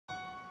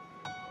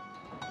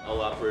All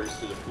operators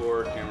to the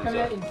floor, cameras Coming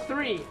up. out in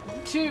 3,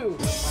 2.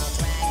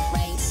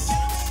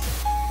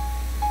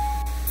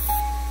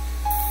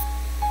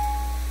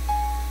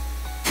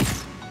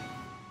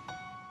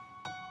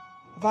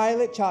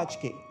 Violet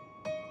Chachki,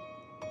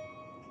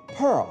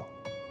 Pearl,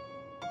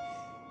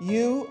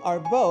 you are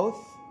both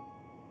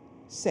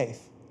safe.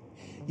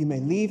 You may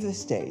leave the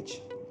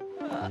stage.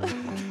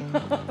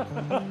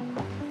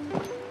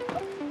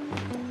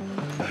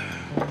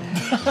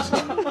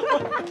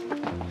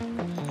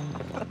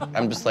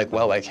 I'm just like,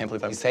 whoa, I can't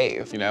believe I'm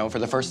safe, you know, for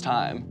the first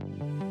time.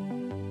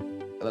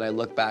 And then I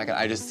look back and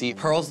I just see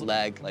Pearl's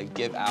leg, like,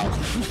 give out.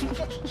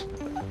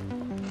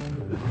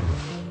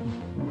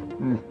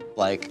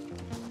 Like,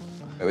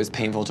 it was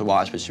painful to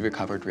watch, but she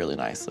recovered really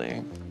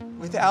nicely.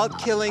 Without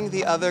killing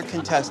the other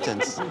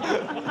contestants.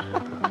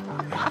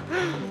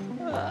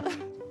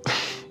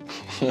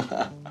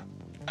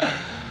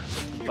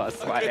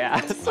 Bust my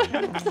ass.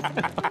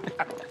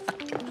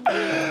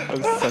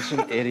 I'm such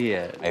an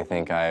idiot. I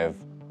think I've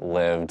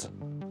lived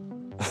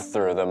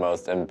through the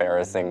most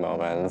embarrassing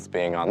moments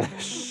being on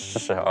this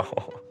show.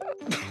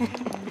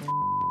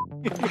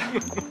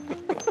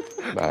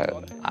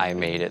 But I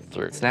made it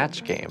through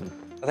Snatch Game.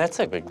 That's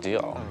a big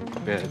deal. Oh,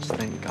 bitch,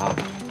 thank God.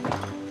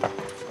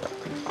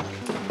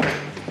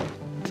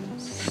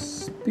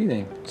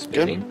 Speeding.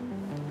 Speeding?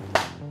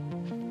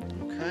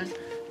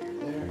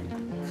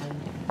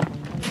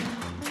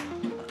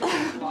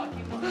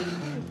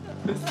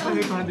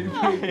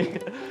 Okay.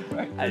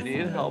 I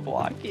need help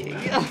walking.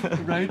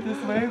 Right this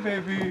way,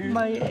 baby.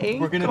 My ankle.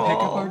 We're gonna pick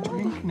up our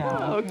drink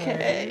now.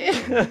 Okay.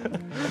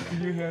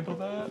 Can you handle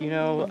that? You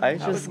know, I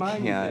That was just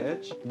mine, can't.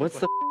 bitch. What's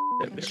the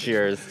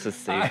cheers to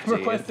safety? I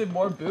requested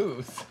more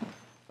booze.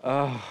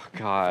 Oh,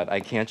 God. I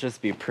can't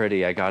just be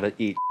pretty. I gotta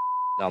eat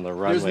on the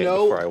runway There's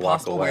no before I walk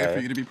possible away. way for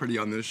you to be pretty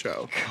on this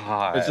show.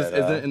 God. It just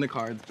isn't in the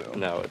cards, Bill.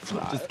 No, it's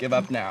not. Just give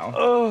up now.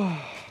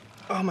 Oh,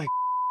 Oh my,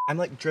 I'm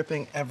like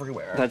dripping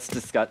everywhere. that's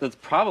disgusting. That's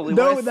probably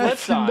no, what I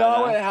that's slipped on.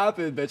 not what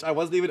happened, bitch. I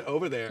wasn't even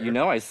over there. You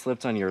know I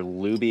slipped on your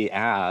looby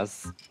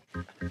ass,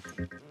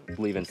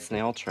 leaving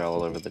snail trail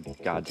all over the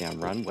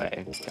goddamn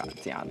runway. God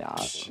damn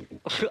it.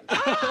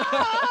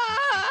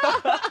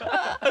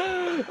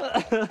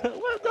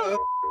 What the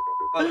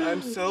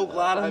I'm so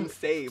glad I'm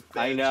safe, bitch.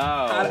 I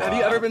know. Have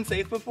you ever been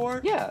safe before?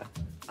 Yeah.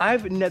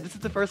 This is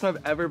the first time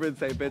I've ever been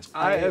safe, bitch.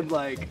 I am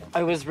like...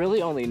 I was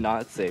really only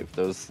not safe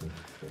those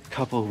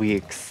couple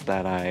weeks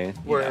that I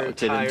Were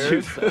didn't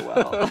do so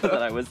well.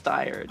 That I was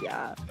tired,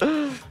 yeah.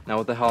 Now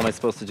what the hell am I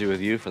supposed to do with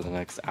you for the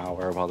next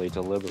hour while they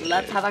deliberate?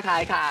 Let's have a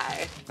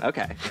kai-kai.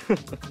 Okay.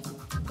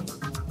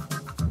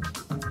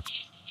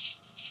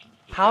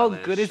 How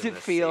good does it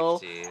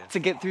feel to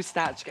get through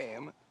Snatch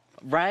Game?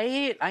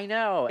 Right? I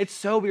know. It's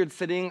so weird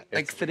sitting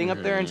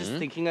up there and just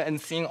thinking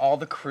and seeing all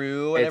the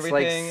crew and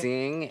everything. It's like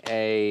seeing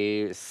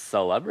a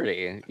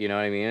celebrity, you know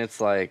what I mean? It's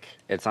like,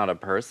 it's not a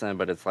person,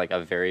 but it's like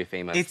a very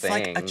famous It's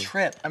thing. like a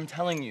trip, I'm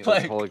telling you.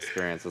 This whole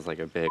experience is like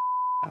a big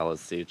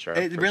LSD trip.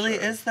 It really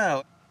is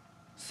though.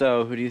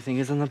 So who do you think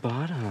is on the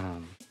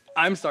bottom?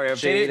 I'm sorry, if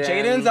Jaden.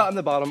 Jaden's out in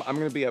the bottom, I'm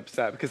gonna be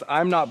upset because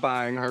I'm not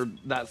buying her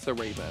That's a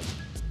Raven.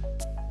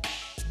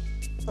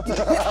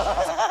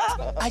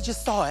 I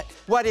just saw it.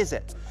 What is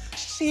it?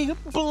 She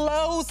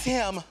blows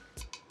him.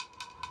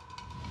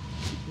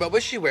 What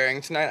was she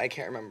wearing tonight? I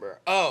can't remember.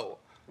 Oh.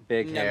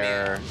 Big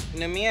hair.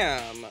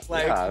 Namiam.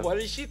 Like, Yeah. what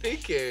is she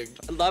thinking?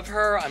 I love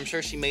her. I'm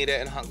sure she made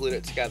it and hot glued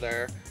it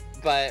together.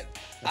 But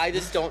I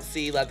just don't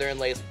see leather and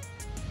lace.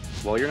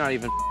 Well, you're not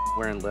even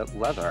wearing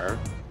leather.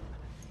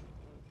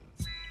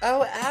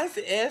 Oh, as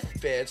if,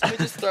 bitch. Let me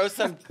just throw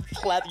some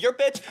your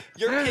pink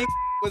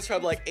was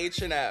from like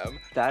H&M.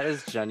 That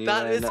is genuine.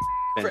 That is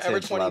forever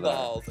vintage 20 leather.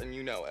 balls, and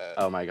you know it.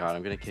 Oh my God,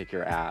 I'm gonna kick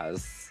your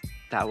ass.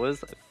 That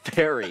was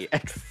very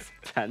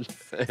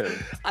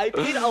expensive. I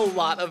paid a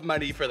lot of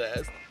money for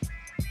this.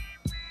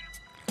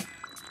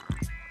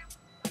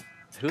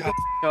 Who the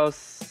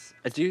else?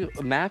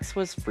 Max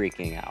was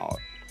freaking out.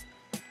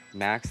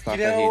 Max thought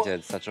that he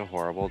did such a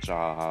horrible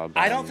job.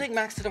 I don't think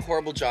Max did a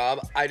horrible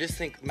job. I just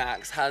think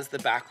Max has the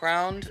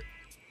background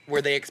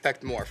where they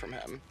expect more from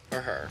him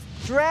or her.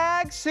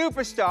 Drag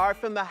superstar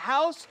from the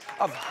House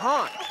of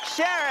Haunt,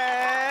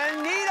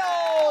 Sharon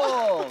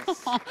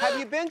Needles. Have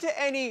you been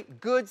to any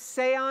good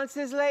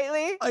seances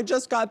lately? I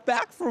just got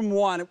back from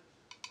one.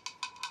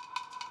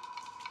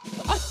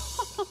 I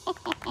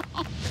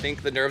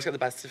think the nerves got the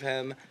best of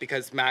him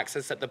because Max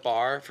has set the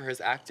bar for his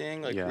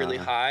acting really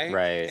high.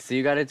 Right. So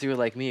you gotta do it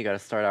like me. You gotta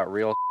start out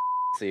real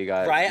so you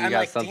got, right? you I'm got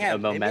like, some, damn, a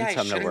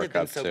momentum maybe I to work have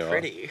been up so to.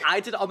 pretty. I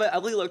did all my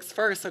ugly looks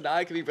first, so now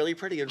I can be really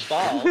pretty and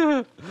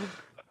bald.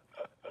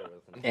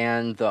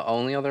 And the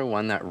only other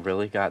one that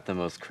really got the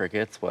most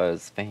crickets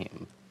was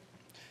Fame.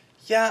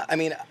 Yeah, I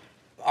mean,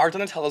 our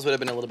Donatellas would have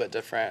been a little bit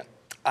different.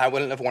 I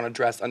wouldn't have worn a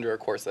dress under a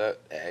corset,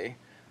 A.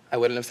 I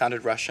wouldn't have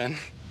sounded Russian.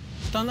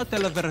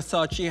 Donatella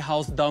Versace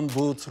House Down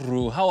Boots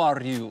Rue. How are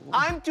you?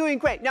 I'm doing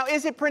great. Now,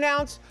 is it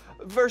pronounced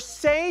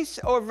Versace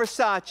or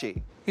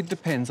Versace? It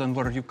depends on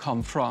where you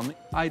come from.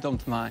 I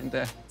don't mind.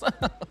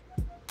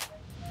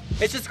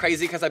 It's just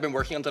crazy because I've been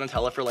working on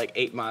Donatella for like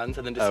 8 months,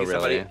 and then to see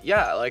somebody, really?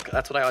 yeah, like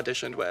that's what I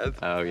auditioned with.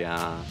 Oh,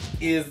 yeah.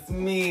 It's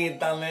me,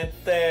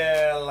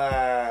 Donatella.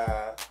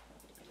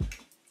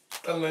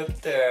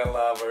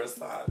 Donatella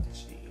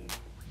Versace.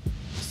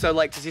 So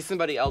like to see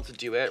somebody else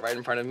do it right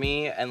in front of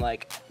me, and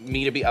like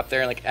me to be up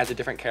there and like as a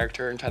different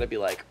character and try to be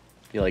like,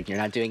 You're like, you're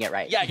not doing it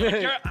right. yeah, you're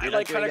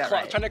like doing it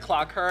right. trying to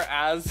clock her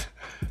as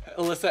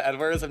Alyssa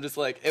Edwards. I'm just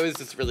like, it was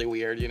just really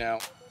weird, you know.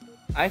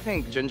 I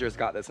think Ginger's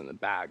got this in the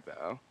bag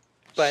though.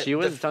 But she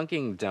was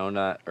dunking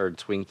donut or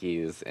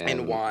Twinkies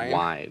in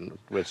wine.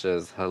 which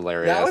is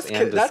hilarious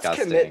and that's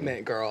disgusting.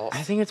 commitment, girl.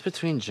 I think it's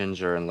between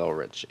Ginger and Lil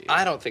Richie.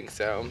 I don't think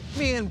so.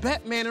 Me and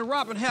Batman and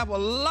Robin have a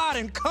lot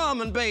in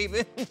common,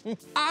 baby.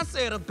 I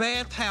said a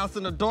bathhouse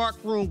in a dark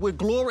room with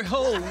glory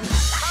holes.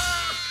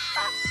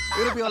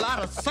 It'll be a lot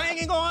of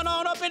singing going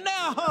on up in there,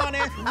 honey.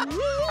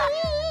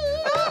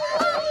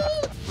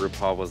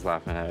 RuPaul was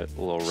laughing at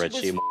Lil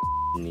Richie.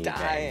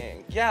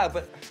 Dying. Yeah,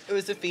 but it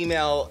was a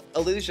female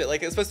illusion.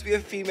 Like, it was supposed to be a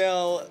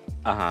female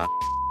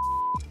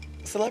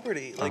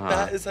celebrity. Like,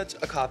 that is such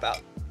a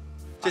cop-out.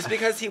 Just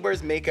because he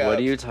wears makeup. What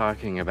are you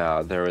talking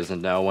about? There was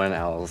no one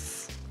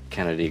else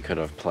Kennedy could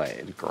have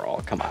played, girl.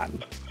 Come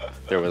on.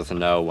 There was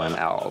no one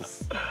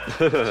else.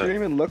 She didn't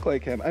even look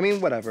like him. I mean,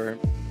 whatever.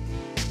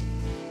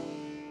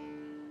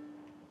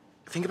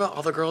 Think about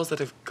all the girls that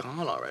have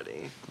gone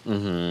already.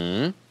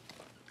 Mm-hmm.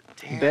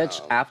 Damn. Bitch,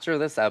 after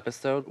this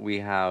episode, we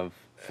have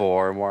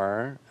 4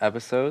 more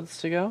episodes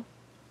to go.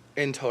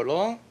 In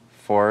total?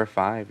 4 or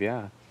 5,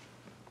 yeah.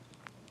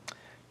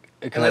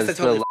 Unless they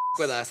totally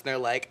with us and they're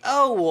like,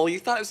 oh, well, you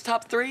thought it was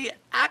top 3?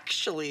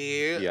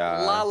 Actually,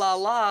 Yeah. la la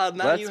la.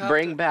 Now Let's you have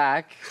bring to...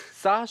 back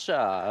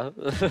Sasha.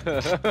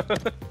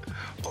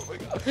 Oh my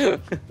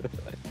god.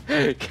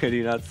 Could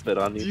you not spit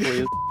on me,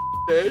 please?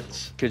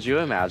 Bitch. Could you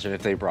imagine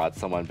if they brought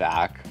someone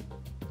back?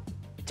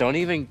 Don't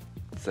even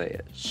say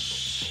it.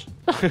 Shh.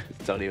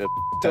 Don't even.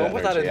 Don't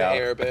put that in the out.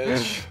 air,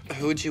 bitch.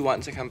 Who would you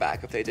want to come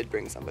back if they did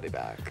bring somebody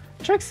back?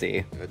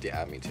 Trixie.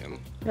 Yeah, me too.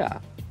 Yeah.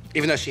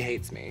 Even though she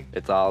hates me.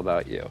 It's all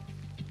about you.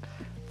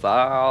 It's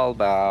all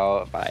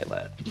about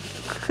Violet.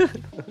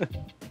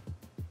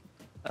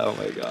 Oh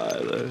my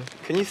god.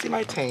 Can you see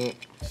my taint?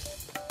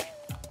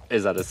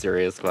 Is that a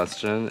serious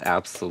question?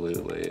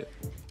 Absolutely.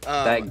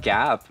 That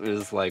gap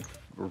is like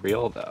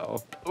real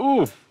though.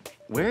 Oof.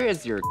 Where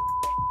is your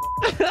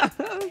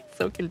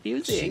so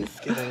confusing. She's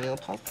getting real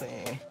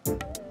puffy.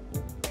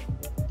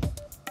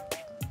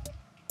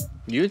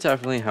 You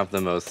definitely have the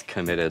most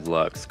committed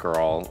looks,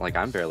 girl. Like,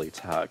 I'm barely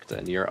tucked,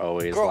 and you're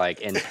always, like,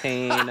 in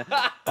pain,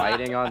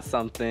 fighting on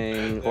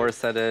something,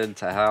 horse-headed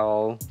to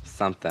hell,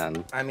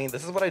 something. I mean,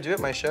 this is what I do at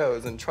my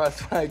shows, and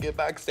trust when I get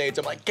backstage,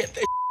 I'm like, get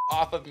this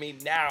off of me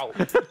now.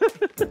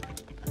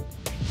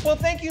 Well,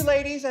 thank you,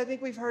 ladies. I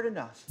think we've heard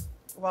enough.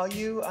 While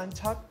you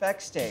untuck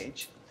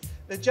backstage,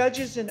 the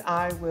judges and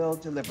I will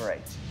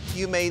deliberate.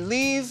 You may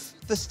leave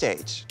the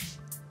stage.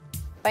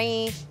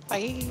 Bye.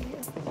 Bye.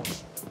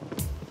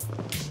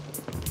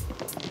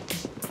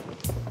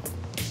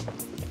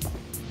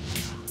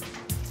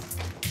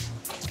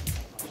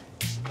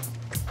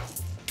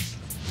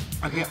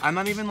 Okay, I'm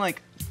not even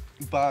like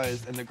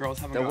buzzed, and the girls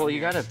haven't. Well, gotten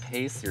you here. gotta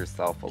pace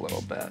yourself a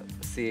little bit.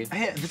 See?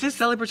 Hey, this is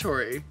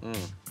celebratory.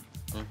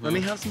 Let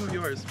me have some of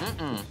yours. Get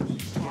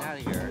out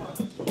of here.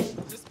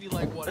 Just be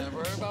like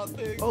whatever about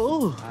things.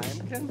 Oh,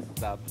 I'm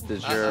concept.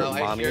 Did your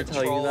mommy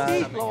tell you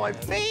that? Lord,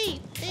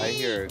 feet. I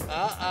hear.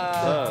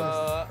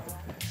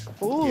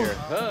 Ooh. Your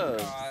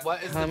hooves.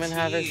 What is Come the and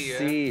have a tea?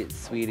 seat,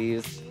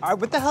 sweeties.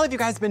 What the hell have you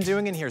guys been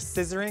doing in here?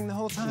 Scissoring the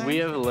whole time? We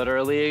have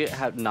literally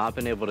have not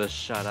been able to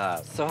shut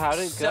up. So how'd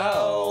it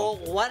go?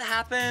 So, what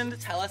happened?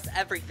 Tell us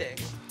everything.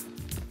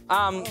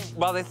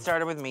 Well, they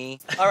started with me.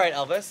 All right,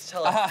 Elvis,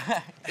 tell us.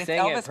 It's Sing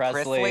Elvis it,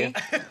 Presley.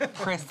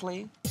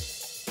 Presley.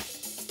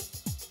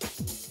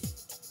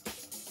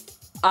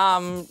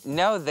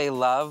 No, they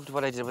loved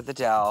what I did with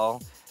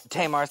Adele.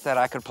 Tamar said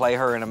I could play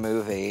her in a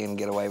movie and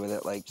get away with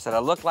it. Like, said I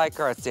looked like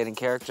her, I stayed in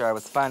character, I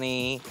was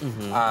funny.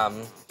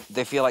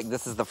 They feel like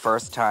this is the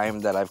first time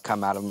that I've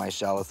come out of my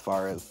shell as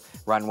far as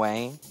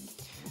runway.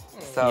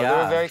 So they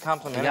were very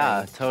complimentary.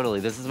 Yeah, totally.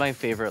 This is my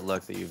favorite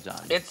look that you've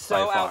done. It's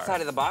so by far. outside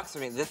of the box for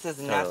me. This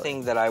is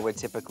nothing that I would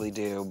typically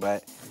do,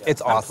 but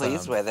It's I'm awesome.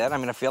 pleased with it. I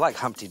mean, I feel like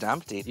Humpty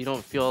Dumpty. You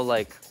don't feel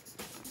like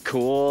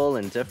cool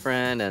and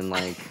different and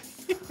like,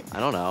 I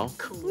don't know.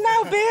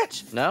 No,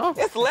 bitch. No?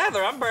 It's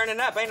leather. I'm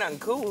burning up. Ain't nothing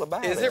cool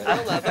about it. Is it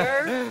real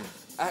leather?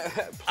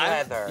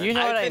 Leather. You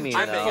know what I mean,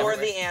 I'm though. for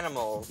the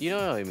animals. You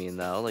know what I mean,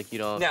 though? Like, you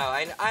don't... No,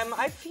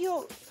 I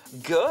feel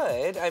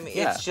good. I mean,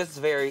 Yeah. it's just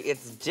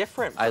it's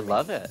different for I me.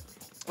 love it.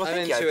 Well, I'm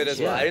thank you. I into it as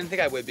well. appreciate I didn't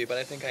think I would be, but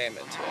I think I am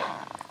into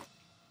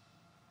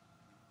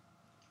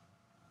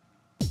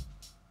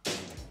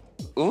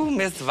it. Ooh,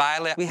 Miss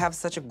Violet. We have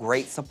such a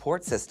great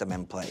support system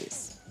in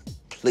place.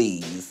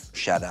 Please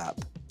shut up.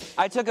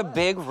 I took a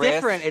big risk.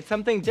 Different. It's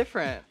something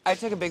different. I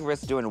took a big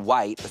risk doing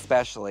white,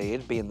 especially,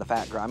 being the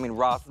fat girl. I mean,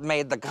 Ross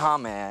made the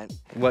comment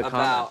What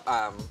about,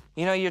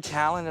 you know, your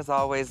talent is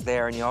always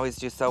there, and you always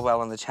do so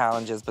well in the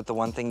challenges, but the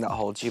one thing that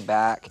holds you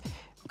back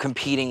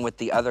competing with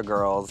the other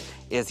girls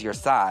is your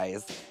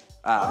size.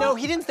 No,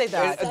 he didn't say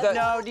that.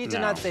 No, he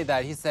did not say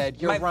that. He said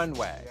your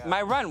runway.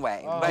 My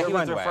runway, but he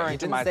was referring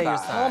to my size.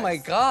 Oh my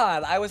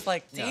God, I was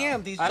like,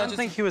 damn, these I judges. don't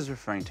think he was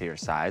referring to your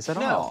size at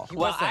all. No, he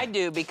Well, wasn't. I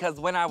do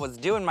because when I was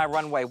doing my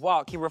runway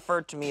walk, he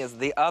referred to me as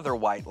the other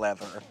white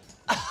leather.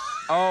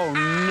 Oh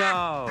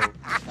no.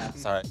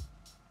 Sorry.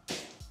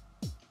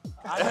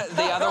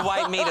 The other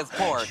white meat is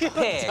pork,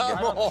 pig.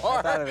 Girl,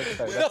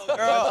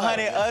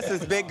 honey, us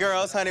as big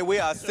girls, honey, we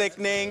are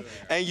sickening,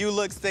 and you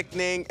look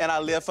sickening, and I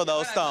live for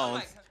those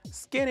stones.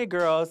 Skinny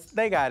girls,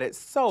 they got it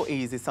so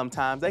easy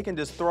sometimes. They can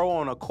just throw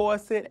on a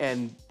corset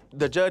and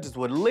the judges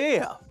would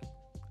live.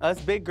 Us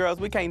big girls,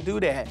 we can't do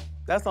that.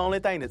 That's the only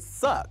thing that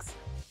sucks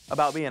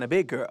about being a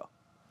big girl.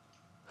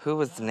 Who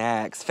was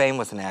next? Fame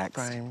was next.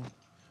 Fame.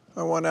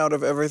 I want out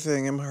of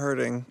everything. I'm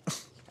hurting.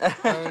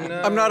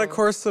 I'm not a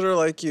corseter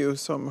like you,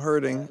 so I'm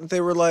hurting.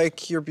 They were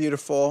like, you're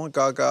beautiful,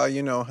 gaga,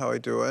 you know how I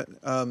do it.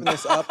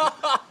 This up.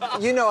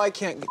 You know I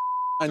can't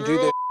undo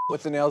this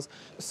with the nails.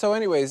 So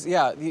anyways,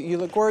 yeah, you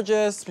look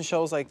gorgeous.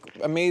 Michelle's like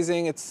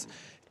amazing.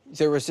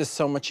 There was just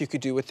so much you could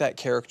do with that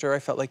character. I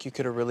felt like you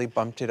could have really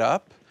bumped it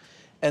up.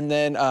 And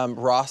then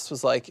Ross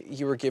was like,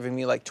 you were giving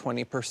me like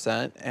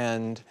 20%,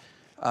 and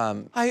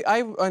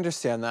I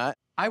understand that.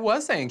 I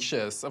was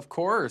anxious, of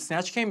course.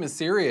 Snatch Game is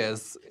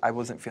serious. I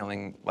wasn't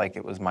feeling like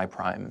it was my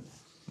prime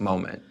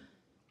moment.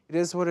 It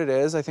is what it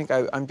is. I think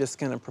I'm just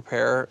gonna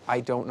prepare. I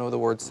don't know the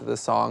words to the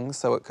song,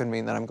 so it could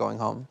mean that I'm going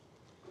home.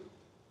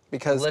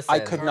 Because I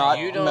could not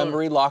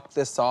memory lock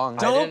this song.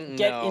 Don't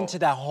get into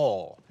that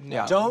hole.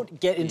 Yeah.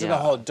 Don't get into the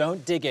hole.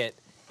 Don't dig it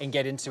and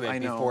get into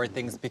it before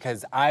things,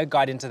 because I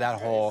got into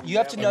that hole. You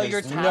have to know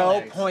your There's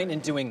talent. no point in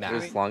doing that.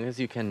 As long as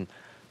you can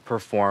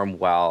perform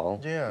well,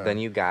 then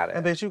you got it.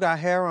 I bet you got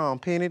hair on,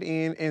 pin it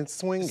in, and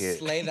swing it.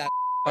 Slay that.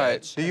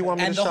 Right. Do you want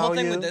me And to the show whole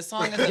thing you? with this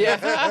song is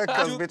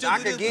Because, bitch, I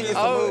could give you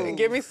some moves.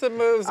 Give me some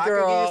moves,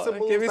 girl.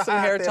 Give me some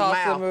hair toss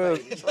and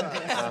moves.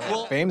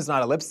 Fame's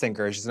not a lip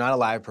syncer. She's not a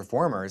live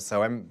performer.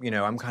 So I'm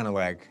kind of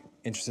like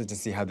interested to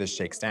see how this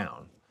shakes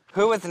down.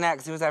 Who was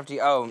next? Who was after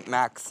you? Oh,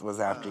 Max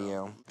was after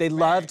you. They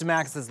loved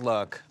Max's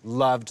look.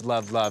 Loved,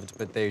 loved, loved,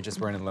 but they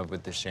just weren't in love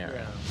with the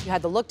Sharon. You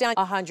had the look down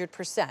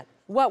 100%.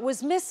 What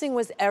was missing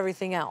was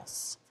everything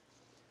else.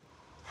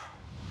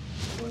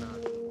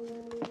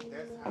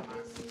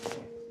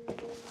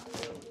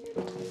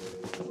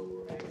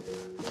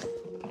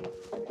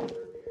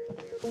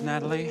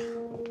 Natalie,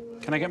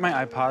 can I get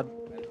my iPod?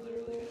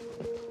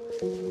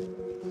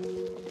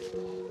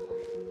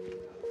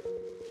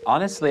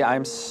 Honestly,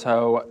 I'm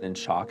so in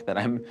shock that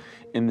I'm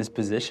in this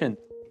position.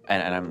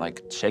 And I'm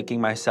like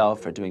shaking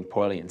myself for doing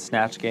poorly in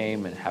Snatch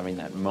Game and having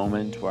that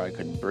moment where I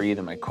couldn't breathe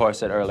in my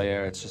corset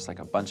earlier. It's just like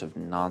a bunch of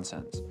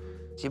nonsense.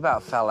 She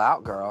about fell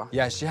out, girl.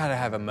 Yeah, she had to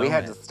have a moment. We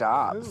had to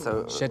stop,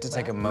 so she had to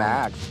take a moment.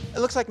 Max. It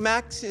looks like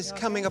Max is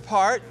coming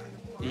apart.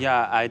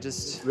 Yeah, I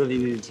just really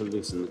needed to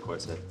loosen the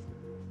corset.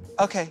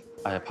 Okay,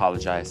 I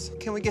apologize.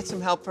 can we get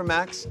some help for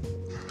Max?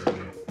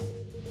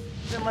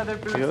 You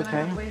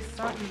okay?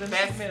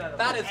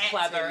 That is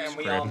clever, and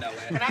we all know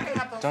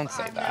it. Don't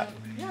say that.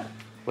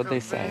 What'd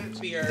they say?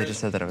 They just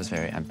said that I was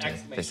very empty.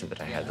 They said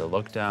that I had the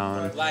look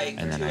down,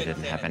 and then I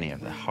didn't have any of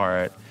the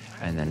heart.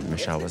 And then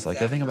Michelle was like,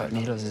 the thing about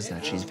Needles is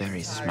that she's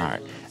very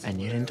smart, and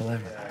you didn't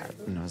deliver that.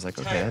 And I was like,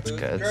 okay, that's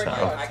good.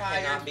 So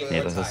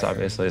Needles is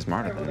obviously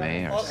smarter than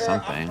me or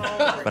something.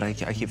 But I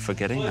keep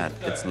forgetting that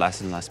it's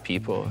less and less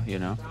people, you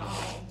know?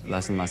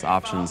 Less and less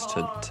options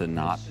to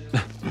not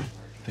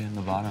be in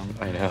the bottom.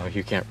 I know,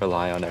 you can't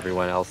rely on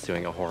everyone else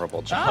doing a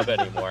horrible job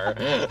anymore.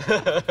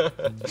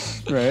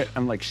 Right?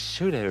 I'm like,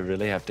 shoot, I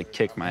really have to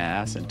kick my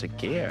ass into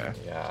gear.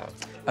 Yeah.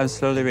 I'm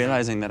slowly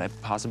realizing that I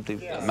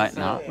possibly might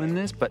not win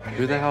this, but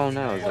Who the hell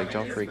knows? Like,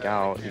 don't freak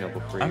out,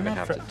 before you even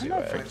have to do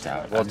it. freaked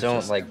out. Well, I'm don't,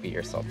 just- like, beat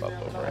yourself up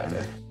over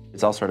it.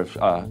 It's all sort of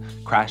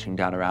crashing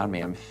down around me.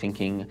 I'm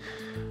thinking,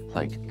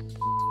 like,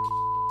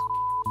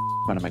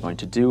 what am I going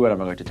to do? What am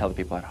I going to tell the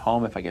people at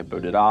home if I get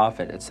booted off,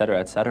 et cetera,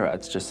 et cetera.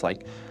 It's just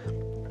like...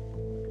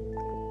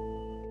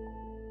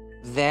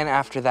 Then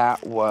after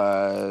that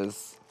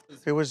was...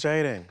 It was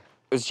Jaden. It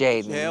was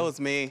Jaden. Yeah, it was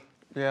me.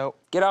 Yep.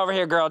 Get over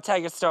here, girl. Tell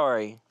your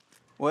story.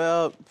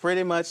 Well,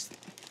 pretty much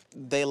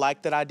they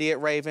liked that I did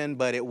Raven,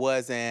 but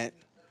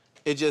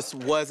it just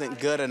wasn't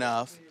good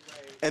enough.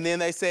 And then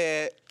they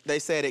said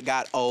it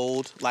got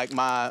old, like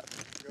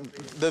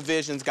the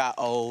visions got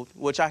old,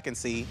 which I can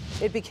see.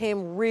 It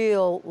became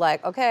real,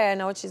 like, okay, I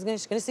know what she's gonna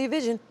see a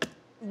vision.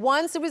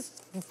 Once it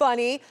was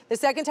funny, the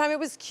second time it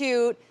was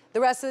cute,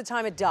 the rest of the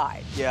time it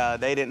died. Yeah,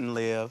 they didn't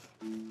live,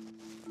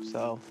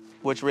 so,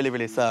 which really,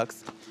 really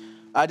sucks.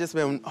 I just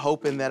been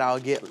hoping that I'll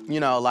get,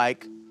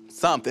 like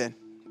something,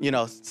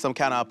 some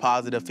kind of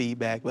positive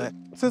feedback, but.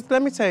 Sis,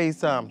 let me tell you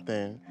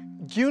something.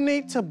 You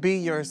need to be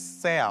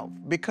yourself,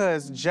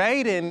 because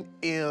Jaden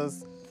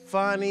is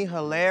funny,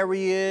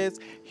 hilarious,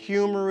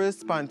 humorous,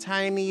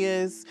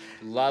 spontaneous.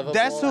 Lovable.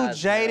 That's who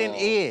as Jaden hell.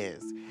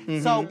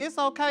 is. So it's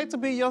okay to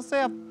be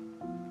yourself.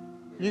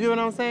 You get what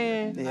I'm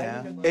saying?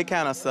 Yeah, it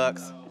kind of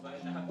sucks,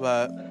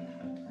 but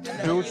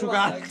Do what you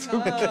gotta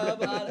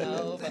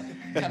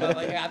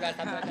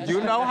do.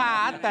 You know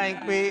how I think,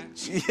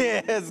 bitch.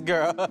 Yes,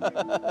 girl.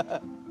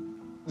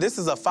 This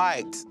is a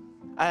fight.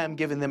 I am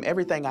giving them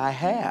everything I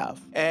have,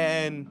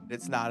 and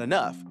it's not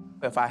enough.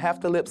 If I have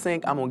to lip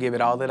sync, I'm gonna give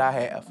it all that I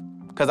have.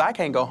 Because I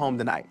can't go home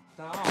tonight.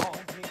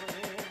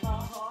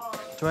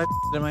 Do I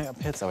in my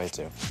pits? Oh, I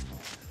do.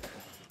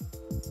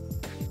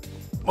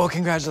 Well,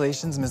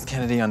 congratulations, Miss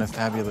Kennedy, on a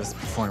fabulous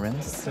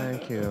performance.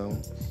 Thank you.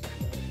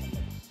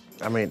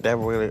 I mean, that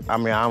really,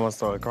 I almost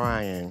started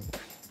crying.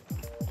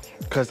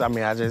 Because,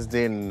 I just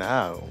didn't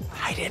know.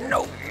 I didn't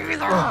know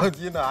either.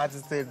 You know, I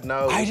just didn't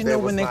know. I didn't know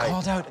when they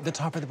called out the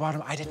top or the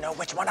bottom. I didn't know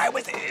which one I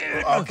was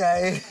in.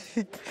 Okay.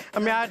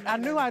 I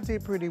knew I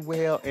did pretty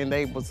well, and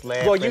they was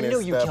laughing Well, you knew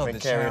and you stuff killed and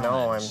the carrying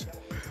on. challenge.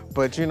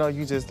 But, you know,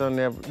 you just don't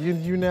never,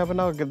 you never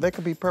know, because they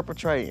could be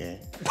perpetrating.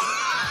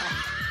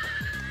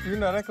 You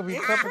know, that could be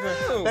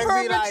perpetrating. They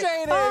could be like,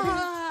 and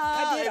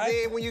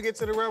then when you get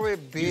to the runway,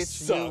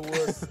 bitch, you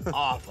was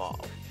awful.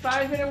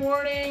 5-minute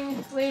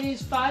warning,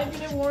 ladies,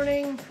 5-minute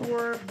warning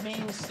for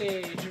main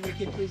stage. And we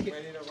can please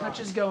get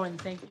touches going,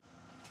 thank you.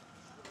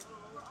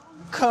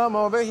 Come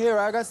over here,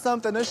 I got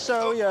something to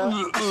show you.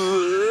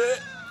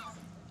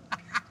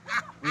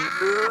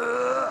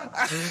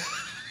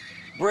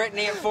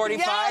 Brittany at 45,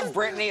 yes.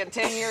 Brittany at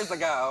 10 years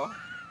ago.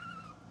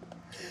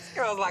 This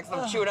girl's like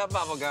some chewed up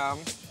bubble gum.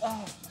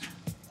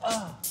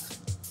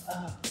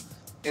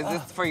 Is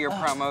this for your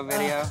promo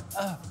video?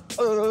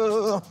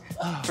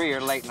 For your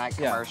late night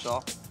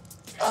commercial?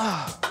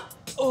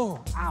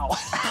 Oh, ow.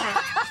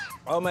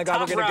 Oh my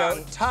God, we're gonna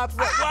go top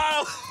round.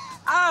 Wow.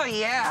 Oh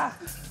yeah.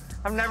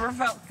 I've never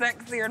felt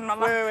sexier in my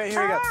life. Wait,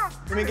 here we go.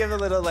 Let me give a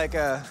little like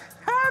a.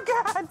 Oh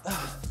God.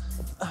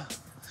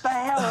 The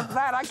hell is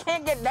that? I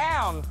can't get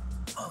down.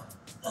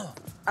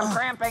 I'm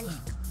cramping.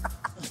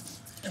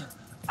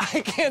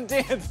 I can't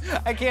dance.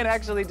 I can't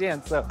actually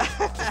dance, so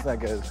it's not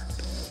good.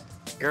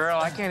 Girl,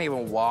 I can't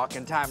even walk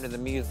in time to the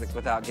music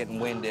without getting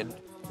winded.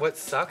 What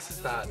sucks is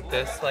that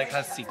this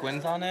has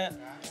sequins on it.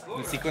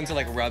 And the sequins are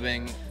like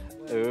rubbing.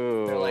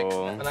 Ooh. They're like,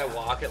 when I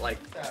walk, it like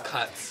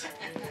cuts.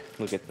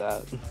 Look at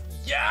that.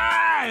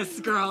 Yes,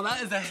 girl,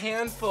 that is a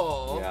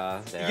handful.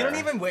 Yeah, You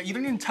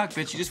don't even tuck,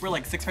 bitch. You just wear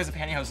like 6 pairs of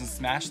pantyhose and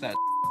smash that.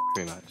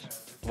 Pretty much.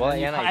 Well,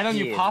 and then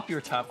you pop your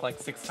tuck like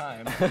 6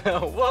 times.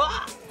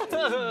 What?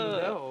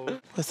 No.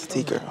 What's the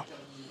tea, girl?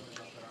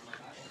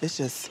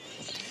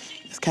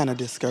 It's kind of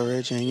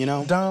discouraging, you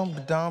know?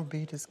 Don't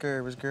be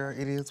discouraged, girl.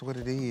 It is what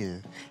it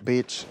is.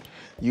 Bitch,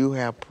 you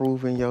have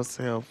proven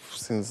yourself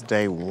since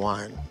day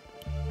one.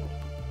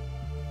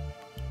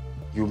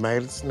 You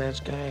made a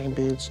Snatch Game,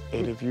 bitch,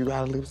 and if you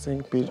got a lip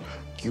sync, bitch,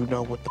 you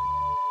know what the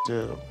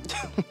do.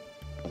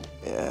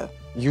 Yeah.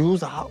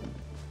 Use all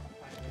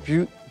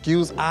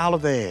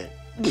of that.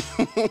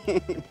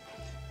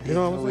 You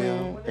know what I'm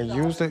saying? And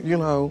use it, you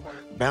know,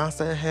 bounce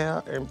that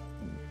hair and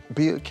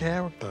be a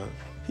character.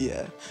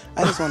 Yeah.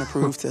 I just want to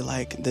prove to,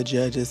 like, the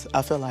judges,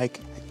 I feel like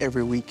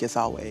every week it's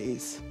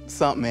always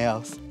something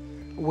else.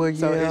 Well,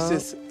 yeah. So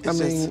it's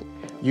just,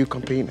 you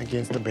competing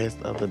against the best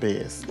of the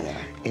best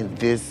in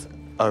this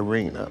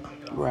arena.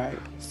 Right.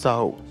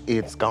 So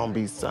it's gonna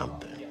be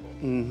something.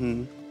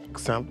 Mm-hmm.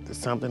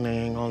 Something they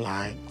ain't gonna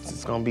like.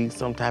 It's gonna be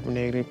some type of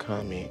negative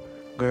comment.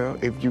 Girl,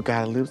 if you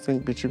got a lip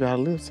sync, bitch, you got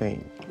a lip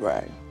sync.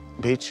 Right.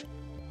 Bitch,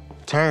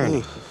 turn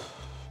it.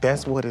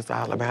 That's what it's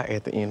all about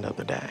at the end of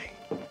the day.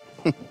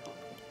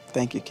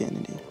 Thank you,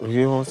 Kennedy.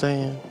 You know what I'm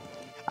saying?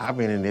 I've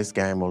been in this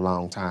game a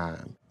long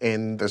time,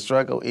 and the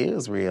struggle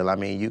is real. I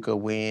mean, you could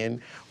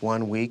win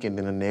one week, and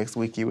then the next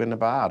week you in the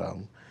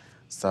bottom.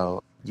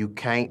 So you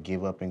can't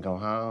give up and go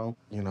home.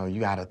 You know,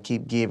 you gotta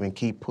keep giving,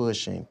 keep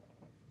pushing.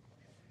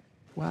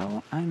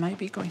 Well, I might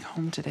be going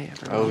home today,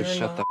 everyone. Oh,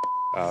 shut the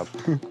up.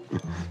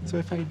 So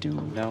if I do,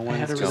 No I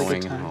had a one's really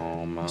going good time.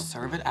 home.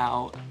 Serve it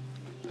out.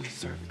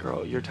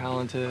 Girl, you're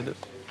talented.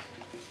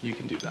 You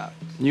can do that.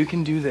 You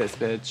can do this,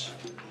 bitch.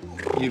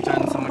 You've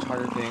done so much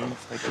harder things.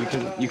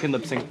 Like you can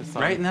lip sync this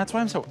song. Right, and that's why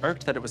I'm so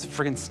irked that it was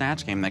friggin'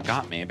 Snatch Game that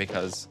got me,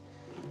 because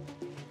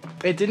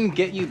it didn't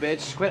get you,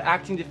 bitch. Quit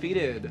acting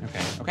defeated.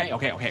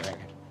 Okay.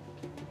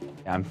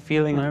 I'm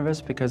feeling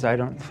nervous because I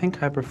don't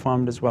think I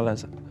performed as well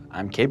as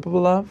I'm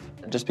capable of.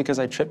 Just because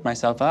I tripped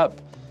myself up,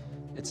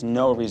 it's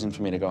no reason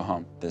for me to go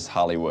home. This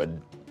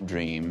Hollywood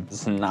dream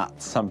is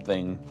not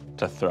something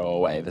to throw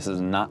away. This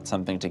is not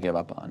something to give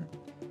up on.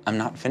 I'm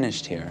not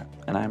finished here,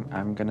 and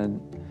I'm gonna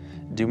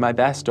do my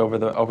best over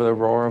the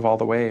roar of all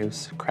the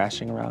waves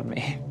crashing around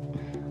me.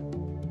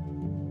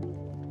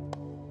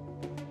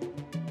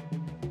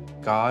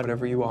 God,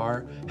 whatever you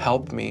are,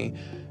 help me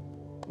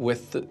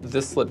with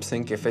this lip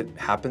sync if it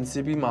happens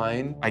to be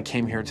mine. I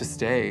came here to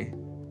stay.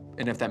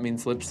 And if that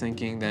means lip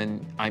syncing,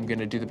 then I'm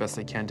gonna do the best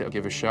I can to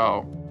give a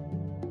show.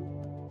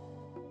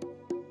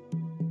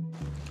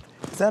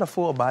 Is that a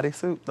full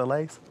bodysuit, the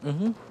lace?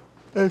 Mm-hmm.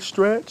 And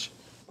stretch?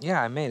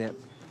 Yeah, I made it.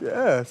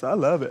 Yes, I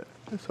love it.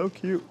 It's so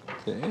cute.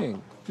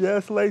 Dang.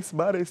 Yes, lace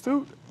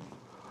bodysuit.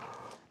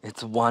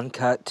 It's 1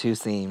 cut, 2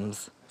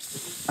 seams.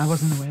 I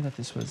wasn't aware that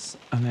this was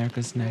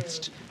America's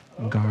Next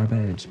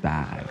Garbage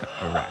Bag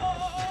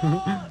Arrived.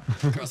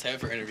 Girl, save it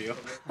for interview.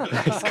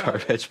 Nice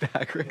garbage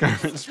bag.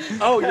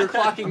 Oh, you're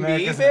clocking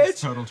me, bitch?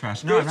 Total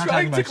trash. You're I'm not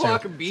trying talking to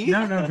about clock you. me?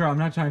 No, girl, I'm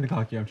not trying to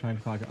clock you. I'm trying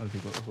to clock other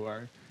people who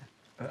are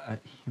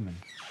human.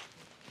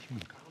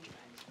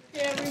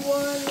 Hey everyone,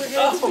 we're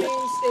heading to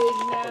main stage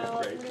now.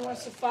 Everybody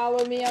wants to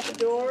follow me out the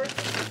door.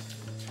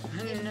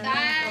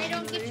 I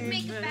don't get your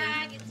makeup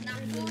bag. It's not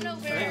going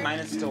over. I think mine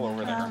is still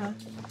over there.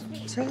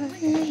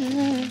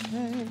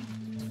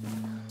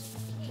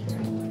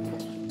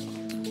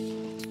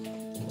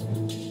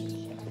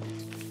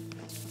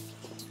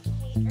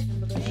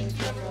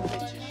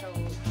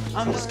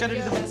 I'm just gonna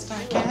do the best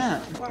I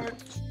can.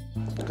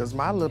 Because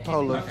my little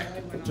polar. Okay.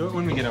 Do it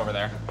when we get over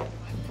there.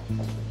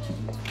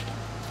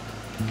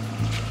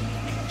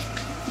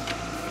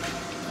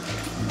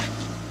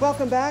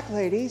 Welcome back,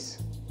 ladies.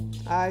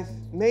 I've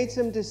made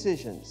some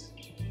decisions.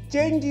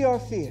 Jaden Dior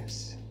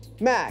Fierce.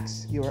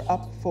 Max, you are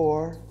up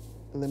for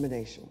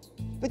elimination.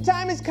 The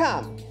time has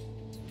come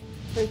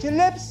for you to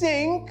lip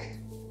sync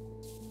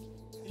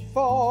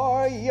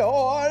for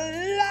your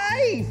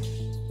life.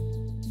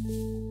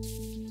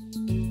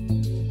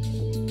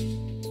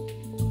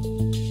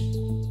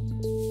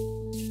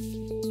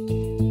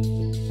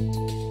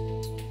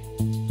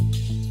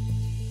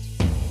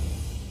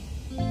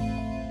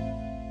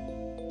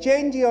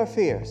 Jaden Dior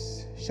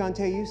Fierce.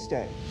 Shantae, you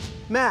stay.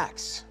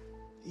 Max,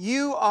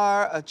 you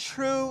are a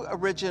true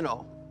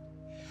original.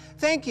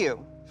 Thank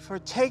you for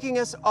taking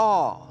us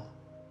all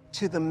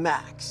to the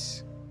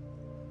max.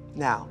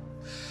 Now,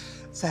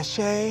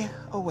 sashay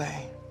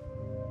away.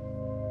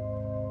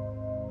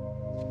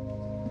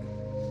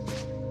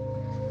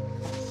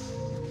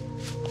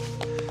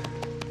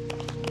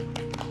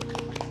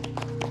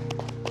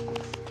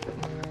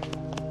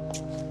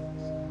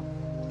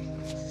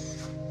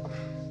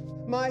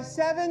 My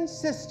 7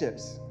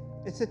 sisters,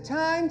 it's a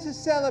time to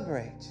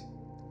celebrate.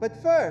 But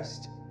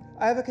first,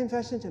 I have a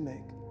confession to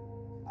make.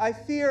 I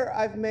fear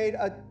I've made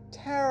a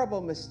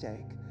terrible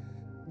mistake,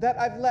 that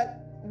I've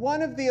let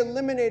one of the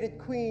eliminated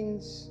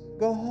queens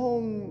go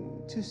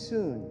home too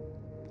soon.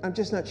 I'm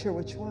just not sure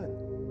which one.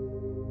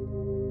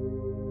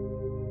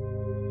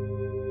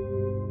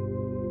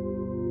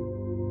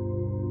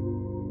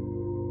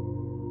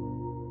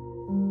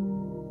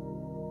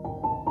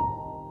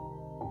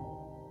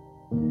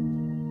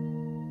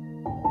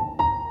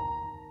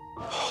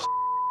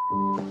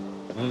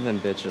 Other than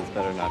bitches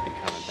better not be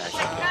coming back.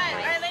 All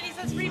right, ladies,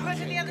 let's re-put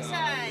to the other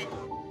side.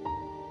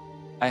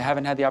 I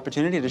haven't had the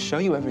opportunity to show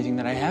you everything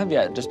that I have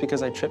yet, just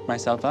because I tripped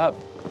myself up.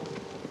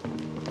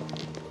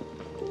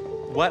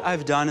 What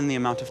I've done in the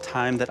amount of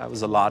time that I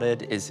was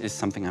allotted is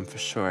something I'm for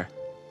sure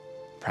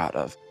proud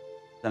of.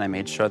 Then I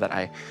made sure that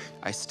I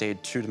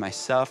stayed true to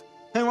myself.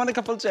 I won a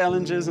couple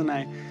challenges and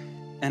I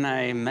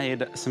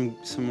made some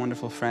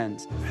wonderful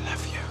friends. I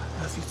love you.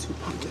 I love you too,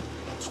 Pumpkin.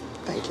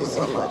 Thank you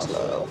so much,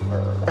 love.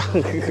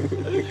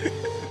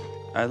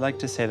 I'd like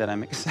to say that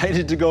I'm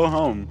excited to go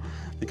home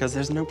because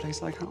there's no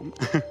place like home.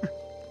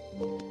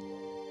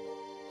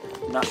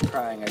 I'm not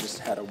crying, I just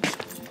had a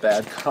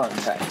bad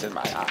contact in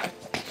my eye.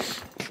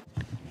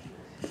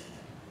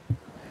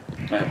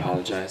 I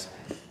apologize.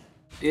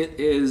 It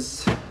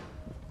is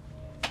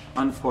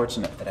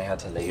unfortunate that I had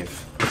to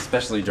leave,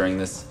 especially during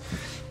this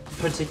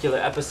particular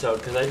episode,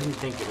 because I didn't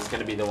think it was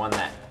going to be the one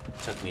that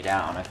took me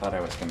down. I thought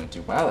I was going to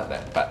do well at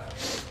it, but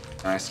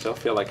I still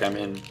feel like I'm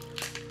in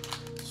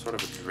sort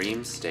of a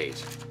dream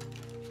state.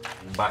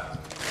 But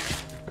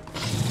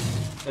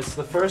it's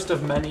the first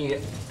of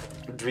many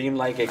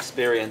dreamlike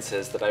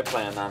experiences that I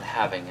plan on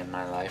having in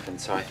my life,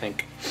 and so I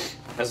think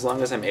as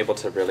long as I'm able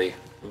to really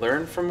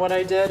learn from what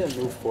I did and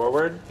move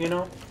forward, you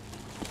know?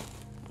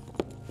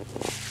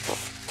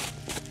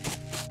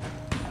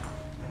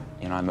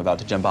 You know, I'm about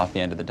to jump off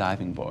the end of the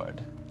diving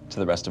board to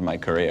the rest of my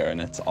career,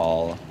 and it's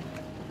all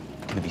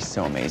gonna be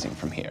so amazing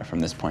from here, from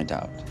this point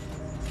out.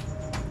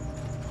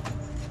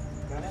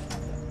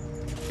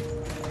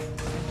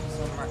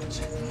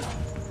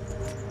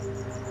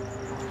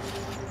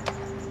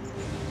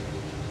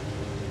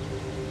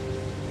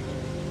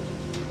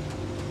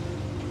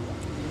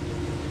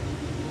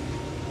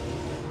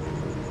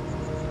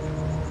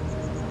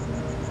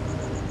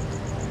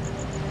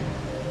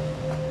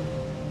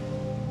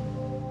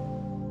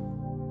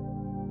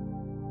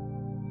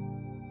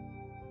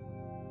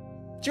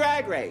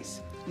 Drag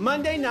Race,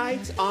 Monday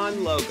nights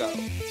on Logo.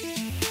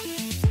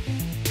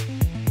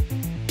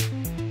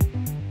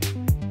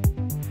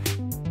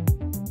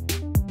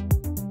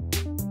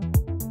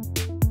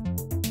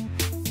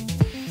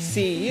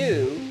 See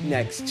you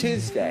next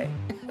Tuesday.